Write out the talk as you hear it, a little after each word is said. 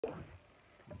It's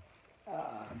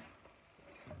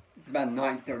about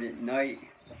 9:30 at night.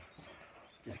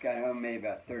 Just got home maybe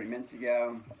about 30 minutes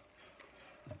ago.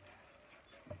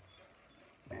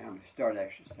 And I'm going to start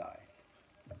exercise.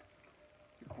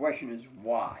 The question is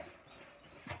why?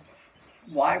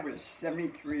 Why would a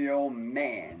 73-year-old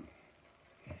man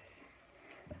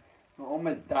who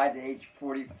almost died at age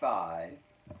 45,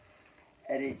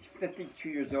 at age 52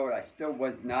 years old, I still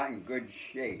was not in good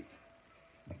shape.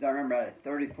 Because I remember I had a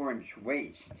 34-inch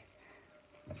waist.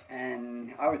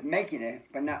 And I was making it,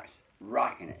 but not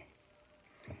rocking it.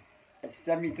 At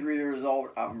 73 years old,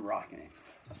 I'm rocking it.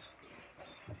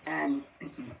 And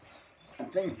I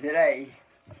think today,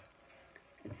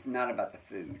 it's not about the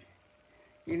food.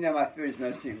 Even though my food is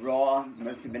mostly raw,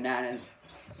 mostly bananas,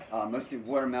 mostly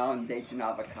watermelon, dates, and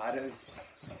avocados,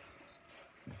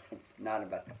 it's not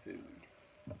about the food.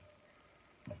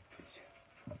 It's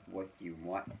what do you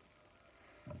want?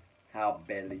 How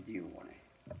badly do you want it?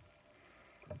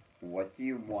 What do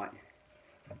you want?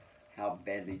 How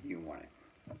badly do you want it?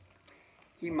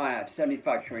 Keep in mind I have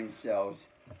 75 trillion cells,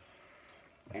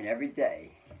 and every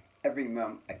day, every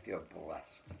moment, I feel blessed.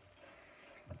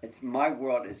 My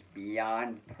world is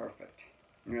beyond perfect.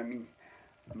 You know what I mean?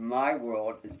 My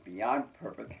world is beyond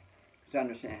perfect because I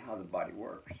understand how the body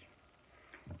works.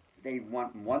 They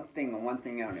want one thing and one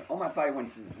thing only. All my body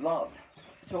wants is love.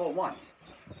 That's all it wants.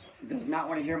 It does not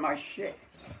want to hear my shit.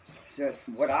 So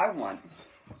what I want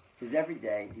is every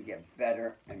day to get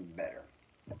better and better.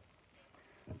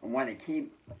 And one of the key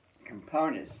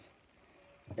components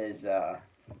is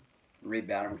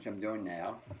rebounding, which I'm doing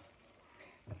now.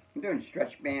 I'm doing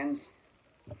stretch bands.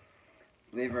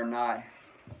 Believe it or not,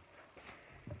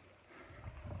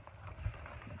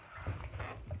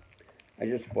 I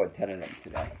just bought 10 of them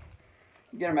today.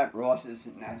 You get them at Ross's,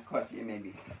 and that costs you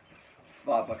maybe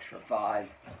 $5 for 5.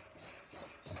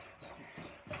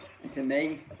 And to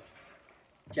me,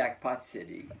 Jackpot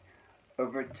City,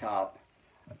 over top,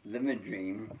 living a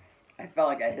dream. I felt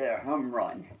like I hit a home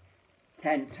run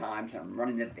 10 times. I'm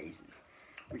running the bases,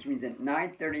 which means at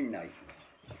 9:30 night,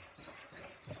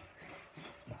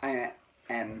 I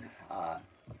am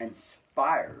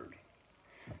inspired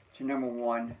to, number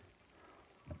one,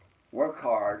 work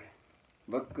hard,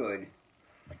 look good,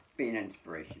 be an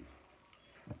inspiration.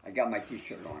 I got my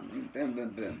t-shirt on. Boom, boom,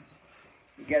 boom.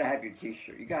 You gotta have your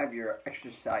t-shirt. You gotta have your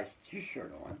exercise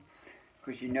t-shirt on,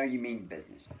 because you know you mean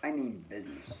business. I mean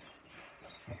business.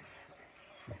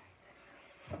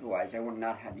 Otherwise, I would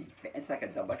not have these. It's like a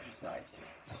double exercise.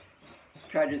 I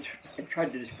tried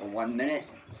to do this for 1 minute.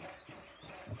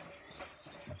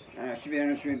 I should be on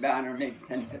this rebounder maybe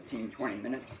 10, 15, 20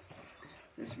 minutes.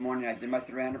 This morning I did my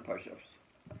 300 push-ups.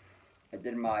 I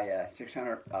did my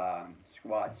 600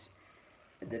 squats.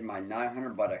 I did my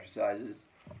 900 butt exercises.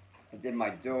 I did my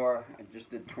door. I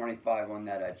just did 25 on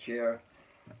that chair.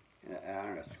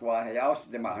 And a squat. I also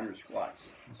did my 100 squats.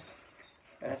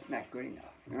 But that's not good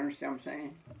enough. You understand what I'm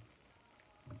saying?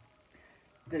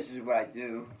 This is what I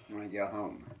do when I go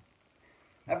home.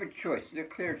 I have a choice. It's a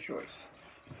clear choice.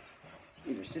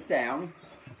 Either sit down,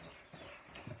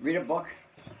 read a book,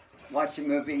 watch a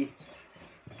movie,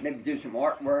 maybe do some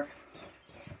artwork.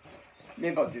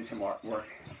 Maybe I'll do some artwork.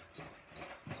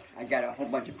 I got a whole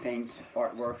bunch of paints,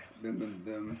 artwork, boom, boom,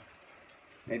 boom.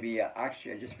 Maybe,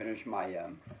 actually, I just finished my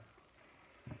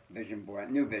vision board,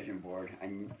 new vision board. I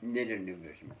needed a new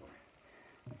vision board.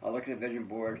 I'll look at the vision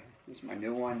board. This is my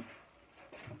new one.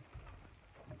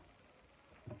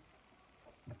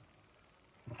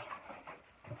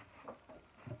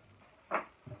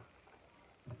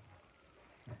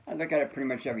 I look at it pretty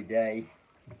much every day.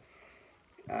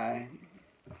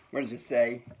 What does it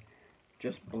say?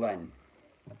 Just blend.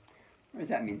 What does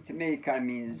that mean? To me, it kind of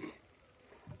means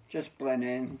just blend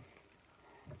in.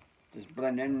 Just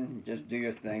blend in. Just do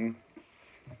your thing.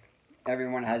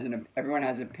 Everyone has an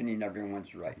opinion.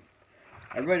 Everyone's right.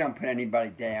 I really don't put anybody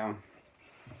down.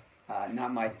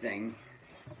 Not my thing.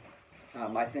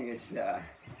 My thing is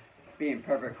be in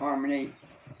perfect harmony.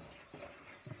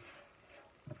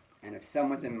 And if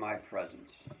someone's in my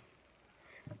presence,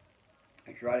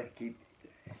 I try to keep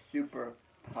super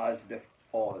positive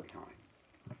all the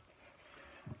time.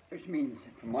 Which means,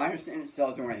 from my understanding,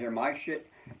 cells don't want to hear my shit.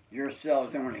 Your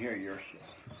cells don't want to hear your shit.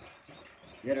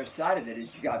 The other side of it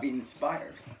is you got to be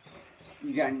inspired.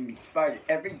 You got to be inspired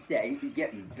every day. You're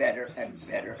getting better and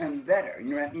better and better.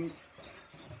 You know what that means?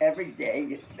 Every day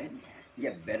you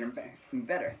get better and better and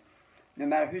better. No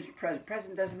matter who's present.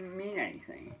 Present doesn't mean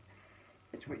anything.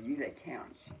 It's what you that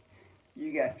counts.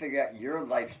 You got to figure out your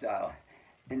lifestyle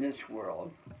in this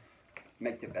world.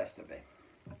 Make the best of it.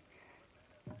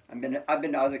 I've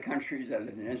been to other countries. I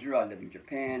lived in Israel. I lived in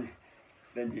Japan.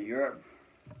 been to Europe.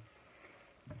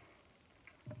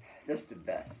 That's the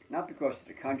best. Not because of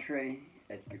the country,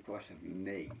 it's because of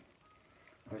me.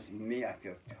 Because of me, I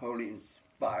feel totally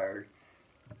inspired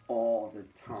all the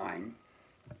time.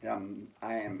 That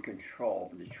I am in control.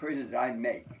 The choices that I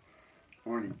make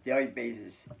on a daily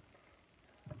basis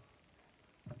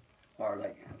are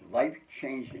like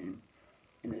life-changing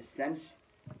in the sense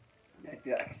that I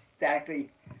feel ecstatically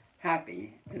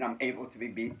happy that I'm able to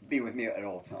be with me at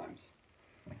all times.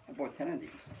 I bought 10 of these.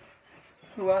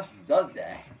 Who else does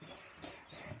that?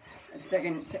 A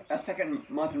second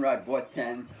month in a row I bought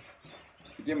 10.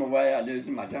 I give them away, I lose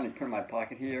them, I generally put in my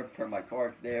pocket here, put my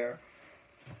card there,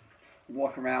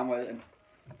 walk around with it.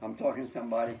 I'm talking to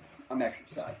somebody, I'm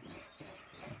exercising.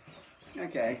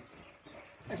 Okay,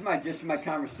 that's just my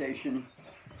conversation.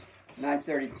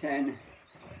 9:30, 10.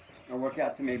 I work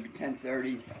out to maybe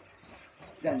 10:30.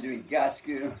 Then doing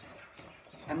gasku.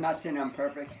 I'm not saying I'm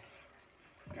perfect.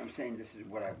 I'm saying this is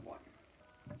what I want.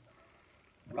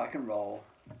 Rock and roll,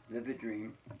 live a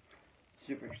dream,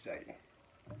 super excited.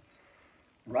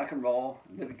 Rock and roll,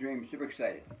 live a dream, super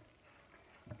excited.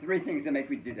 3 things that make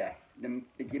me do that.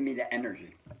 They give me the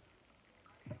energy.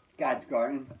 God's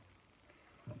garden.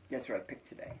 Guess what I picked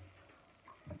today?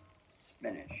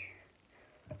 Spinach.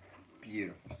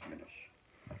 Beautiful spinach.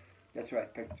 Guess what I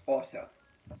picked also?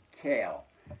 Kale.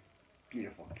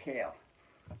 Beautiful kale.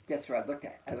 Guess what I looked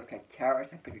at? I looked at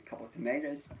carrots. I picked a couple of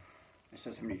tomatoes. I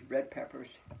saw some of these red peppers.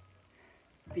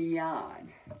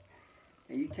 Beyond.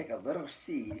 Now you take a little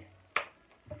seed.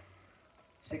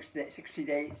 60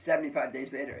 days, 75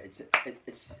 days later, it's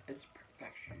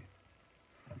perfection.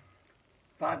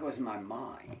 Boggles my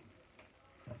mind.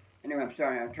 Anyway, I'm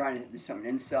trying to do something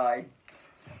inside.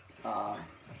 I'm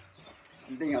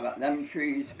thinking about lemon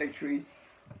trees, fig trees.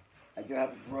 I do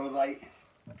have a grow light.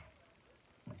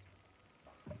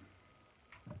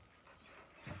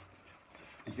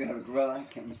 I do have a grow light.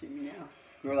 Can you see me now?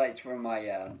 Grow lights for my,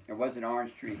 there was an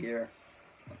orange tree here.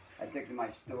 I took it to my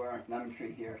store, lemon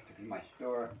tree here, took it to my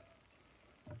store.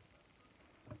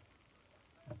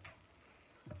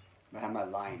 I have my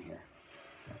lion here.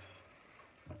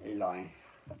 A lion.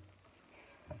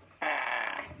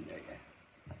 Ah, there you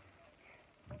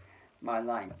go. My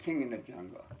lion, king in the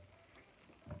jungle.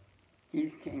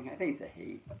 He's king, I think it's a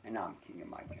he, and I'm king of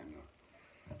my jungle.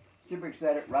 Super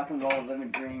excited, rock and roll,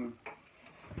 living dream.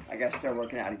 I gotta start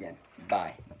working out again.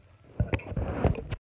 Bye.